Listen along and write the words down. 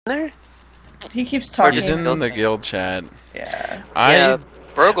there? He keeps Or talking. just He's in guild the thing? guild chat. Yeah. Yeah,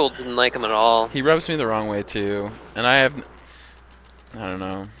 Burgle didn't like him at all. He rubs me the wrong way too, and I don't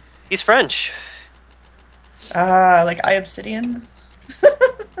know. He's French. Like I Obsidian.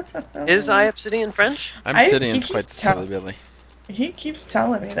 Is I Obsidian French? Obsidian's he quite keeps silly Billy. He keeps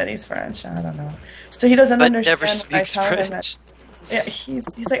telling me that he's French. I don't know. So he doesn't But never understand when I speaks tell him that. French. Yeah,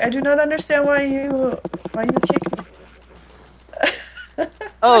 he's like, I do not understand why you kick me.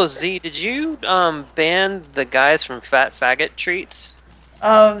 Oh, Z, did you ban the guys from Fat Faggot Treats?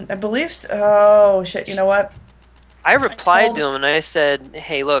 I believe so. Oh shit! You know what? I replied to him and I said,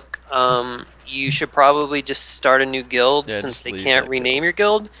 "Hey, look, you should probably just start a new guild since they can't rename your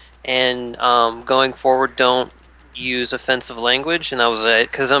guild, and going forward, don't use offensive language." And that was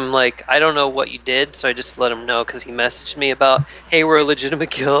it. Because I'm like, I don't know what you did, so I just let him know. Because he messaged me about, "Hey, we're a legitimate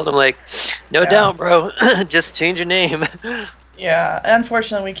guild." I'm like, "No doubt, bro. Just change your name." Yeah,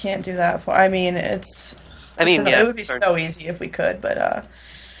 unfortunately, we can't do that. It would be so easy if we could, but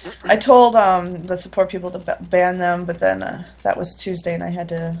I told the support people to ban them, but then that was Tuesday, and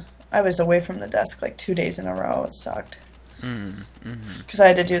I was away from the desk like 2 days in a row. It sucked because I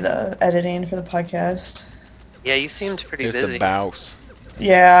had to do the editing for the podcast. Yeah, you seemed pretty busy. There's the boss.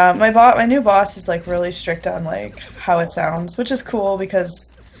 Yeah, my new boss is like really strict on like how it sounds, which is cool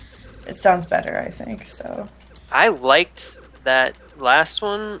because it sounds better, I think. So I liked that last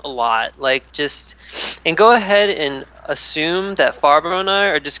one a lot. And go ahead and assume that Farbo and I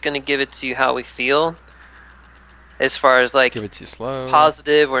are just going to give it to you how we feel, as far as like give it to you slow,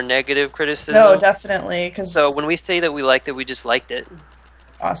 positive or negative criticism. No, definitely. So when we say that we liked it, we just liked it.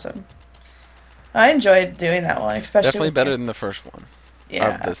 Awesome. I enjoyed doing that one, especially definitely better than the first one.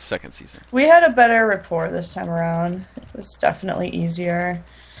 Yeah, of the second season. We had a better rapport this time around. It was definitely easier.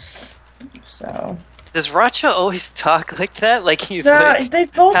 So. Does Racha always talk like that? Like he's they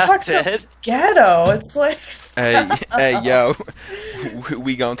both talk so ghetto. It's like hey, yo,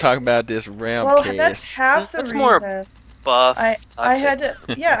 we gonna talk about this ramp case. Well, that's half the reason. More buff. I had to.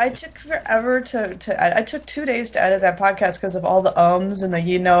 Yeah, I took forever to. I took 2 days to edit that podcast because of all the ums and the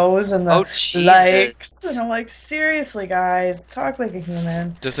you knows and the likes. And I'm like, seriously, guys, talk like a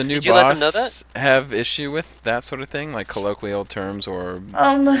human. Does the new boss have issue with that sort of thing, like colloquial terms or?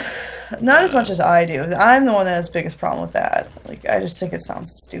 Not as much as I do. I'm the one that has the biggest problem with that. Like, I just think it sounds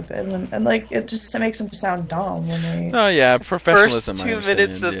stupid, and like it just makes them sound dumb when they. Oh yeah, professionalism. First 2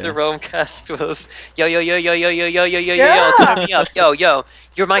 minutes of the Romecast was yo yo yo yo yo yo yo yo yo yo turn me up yo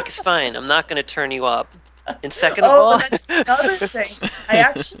your mic is fine. I'm not gonna turn you up. And second of all, that's another thing. I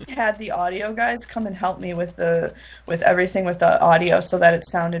actually had the audio guys come and help me with everything with the audio so that it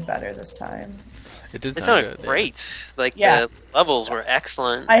sounded better this time. It sounded good, great. Yeah. Like the levels were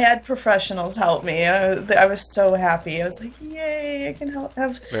excellent. I had professionals help me. I was so happy. I was like, yay! I can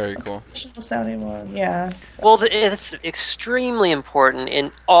have very cool professional sounding one. Yeah. So. Well, it's extremely important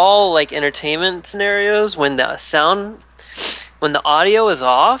in all like entertainment scenarios when the audio is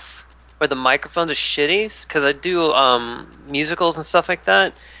off or the microphones are shitty. Because I do musicals and stuff like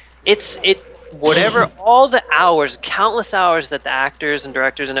that. Whatever, all the hours, countless hours that the actors and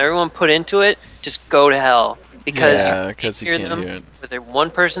directors and everyone put into it, just go to hell. Because you can't hear it. Whether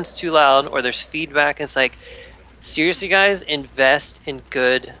one person's too loud or there's feedback. And it's like, seriously, guys, invest in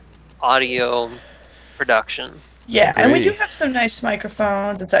good audio production. Yeah, and we do have some nice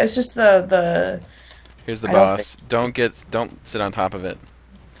microphones and stuff. It's just the Here's the boss. Don't sit on top of it.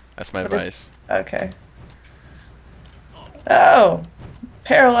 That's my advice. Okay. Oh.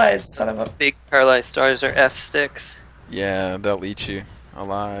 Paralyzed, son of a... Big paralyzed stars are F sticks. Yeah, they'll eat you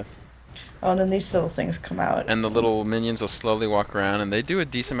alive. Oh, and then these little things come out. And the little minions will slowly walk around, and they do a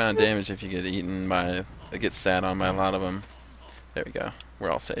decent amount of damage if you get eaten by... get sat on by a lot of them. There we go.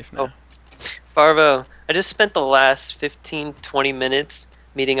 We're all safe now. Oh. Farvo, I just spent the last 15-20 minutes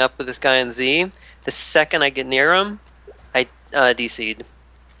meeting up with this guy in Z. The second I get near him, I DC'd.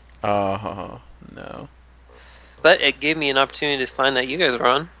 Oh, no. But it gave me an opportunity to find that you guys were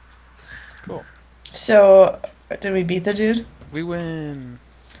on. Cool. So, did we beat the dude? We win.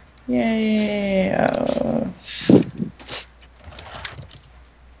 Yay.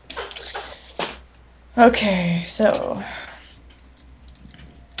 Okay, so...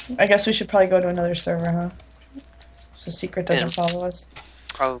 I guess we should probably go to another server, huh? So Secret doesn't follow us.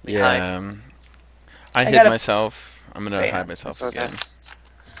 Probably yeah. I hid myself. I'm gonna hide myself again.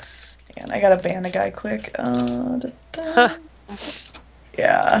 And I gotta ban a guy quick. Yeah.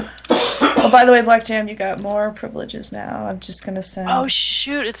 Oh, by the way, Blackjam, you got more privileges now. I'm just gonna send. Oh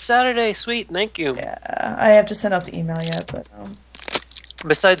shoot! It's Saturday. Sweet, thank you. Yeah, I have to send out the email yet, but.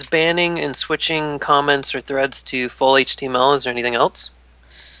 Besides banning and switching comments or threads to full HTML, is there anything else?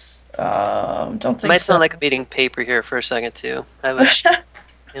 Don't think it might so. sound like I'm eating paper here for a second too. I have a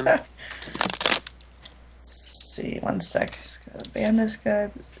Let's see, 1 sec. Just gotta ban this guy.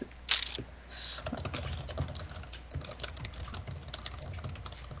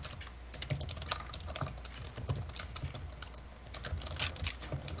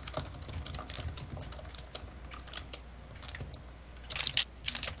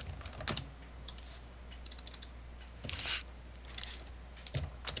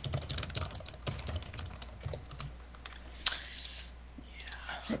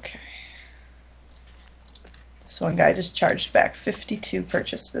 Okay. This one guy just charged back 52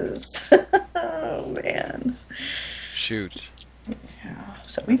 purchases. Oh man. Shoot. Yeah.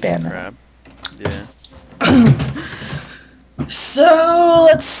 So we banned crap. Yeah. So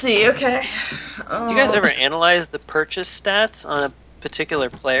let's see. Okay. Do you guys ever analyze the purchase stats on a particular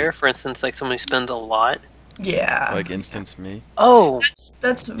player? For instance, like someone who spends a lot. Yeah. Like instance me. Oh.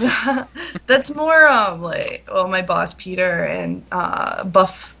 That's that's more like, well, my boss Peter and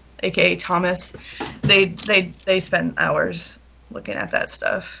Buff, aka Thomas, they spend hours looking at that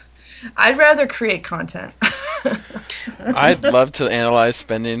stuff. I'd rather create content. I'd love to analyze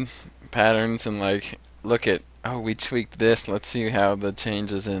spending patterns and like look at, oh, we tweaked this. Let's see how the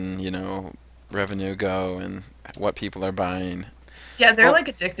changes in, you know, revenue go and what people are buying. Yeah, they're like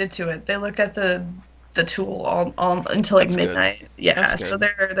addicted to it. They look at the tool all until like midnight. Good. Yeah, so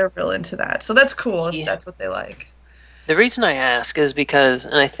they're real into that. So that's cool if that's what they like. The reason I ask is because,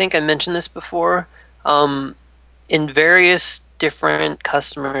 and I think I mentioned this before, in various different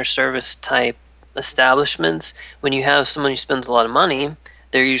customer service type establishments, when you have someone who spends a lot of money,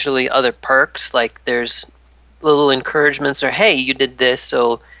 there are usually other perks, like there's little encouragements or, hey, you did this,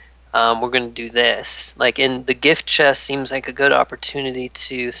 so we're going to do this. Like in the gift chest seems like a good opportunity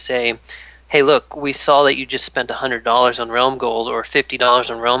to say, hey, look, we saw that you just spent $100 on Realm Gold or $50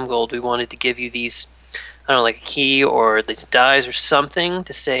 on Realm Gold. We wanted to give you these, I don't know, like a key or these dies or something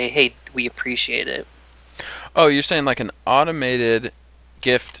to say, hey, we appreciate it. Oh, you're saying like an automated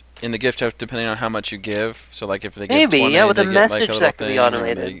gift in the gift shop depending on how much you give? So like if they give 20, yeah, with a message like that can be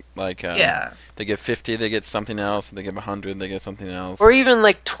automated. They give 50, they get something else. If they give 100, they get something else. Or even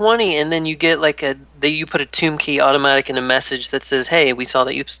like 20, and then you get like you put a tomb key automatic in a message that says, hey, we saw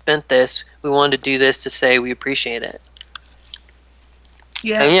that you spent this. We wanted to do this to say we appreciate it.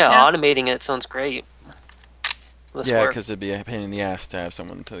 Yeah, and automating it sounds great. Yeah, because it'd be a pain in the ass to have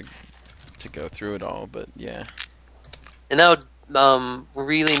someone to go through it all, but yeah. And that would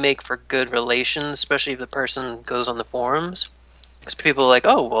really make for good relations, especially if the person goes on the forums. Because people are like,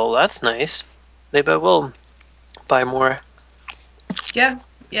 oh, well, that's nice. Maybe I will buy more. Yeah,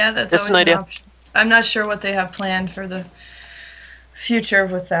 that's an idea. Option. I'm not sure what they have planned for the future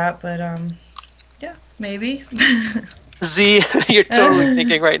with that, but yeah, maybe. Z, you're totally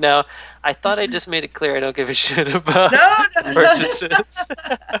thinking right now, I thought I just made it clear I don't give a shit about purchases.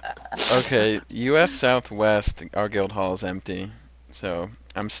 Okay, U.S. Southwest, our guild hall is empty, so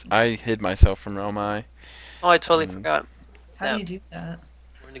I hid myself from Realmai. Oh, I totally forgot. How do you do that?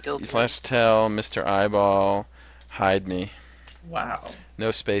 We're in the guild. /tell Mr. Eyeball, hide me. Wow.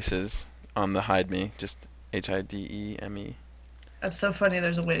 No spaces on the hide me, just HIDEME. That's so funny.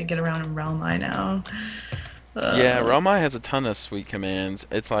 There's a way to get around in Realmai now. Yeah, Realmai has a ton of sweet commands.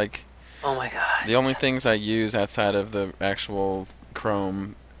 It's like, oh my god. The only things I use outside of the actual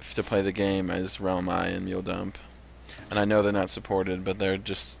Chrome to play the game is Realmai and Mule Dump. And I know they're not supported, but they're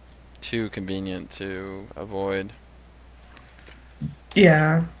just too convenient to avoid.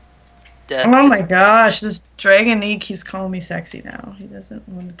 Yeah. Oh my gosh, this Dragon E keeps calling me sexy now. He doesn't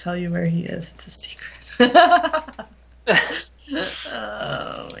want to tell you where he is. It's a secret.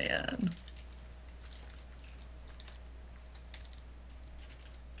 Oh, man.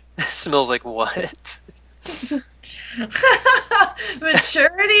 Smells like what?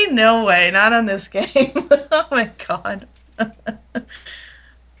 Maturity? No way. Not on this game. Oh my god.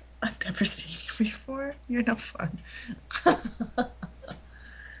 I've never seen you before. You're no fun.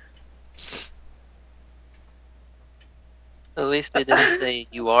 At least they didn't say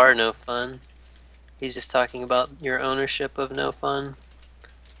you are no fun. He's just talking about your ownership of no fun.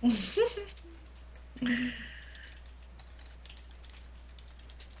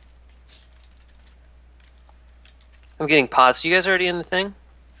 I'm getting paused. You guys already in the thing?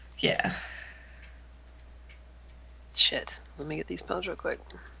 Yeah. Shit. Let me get these pounds real quick.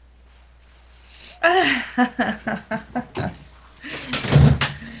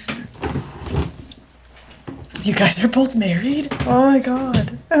 You guys are both married? Oh my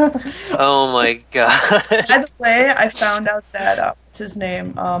god. Oh my god. By the way, I found out that, what's his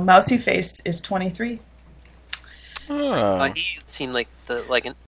name? Mousy Face is 23. Oh. He seemed like an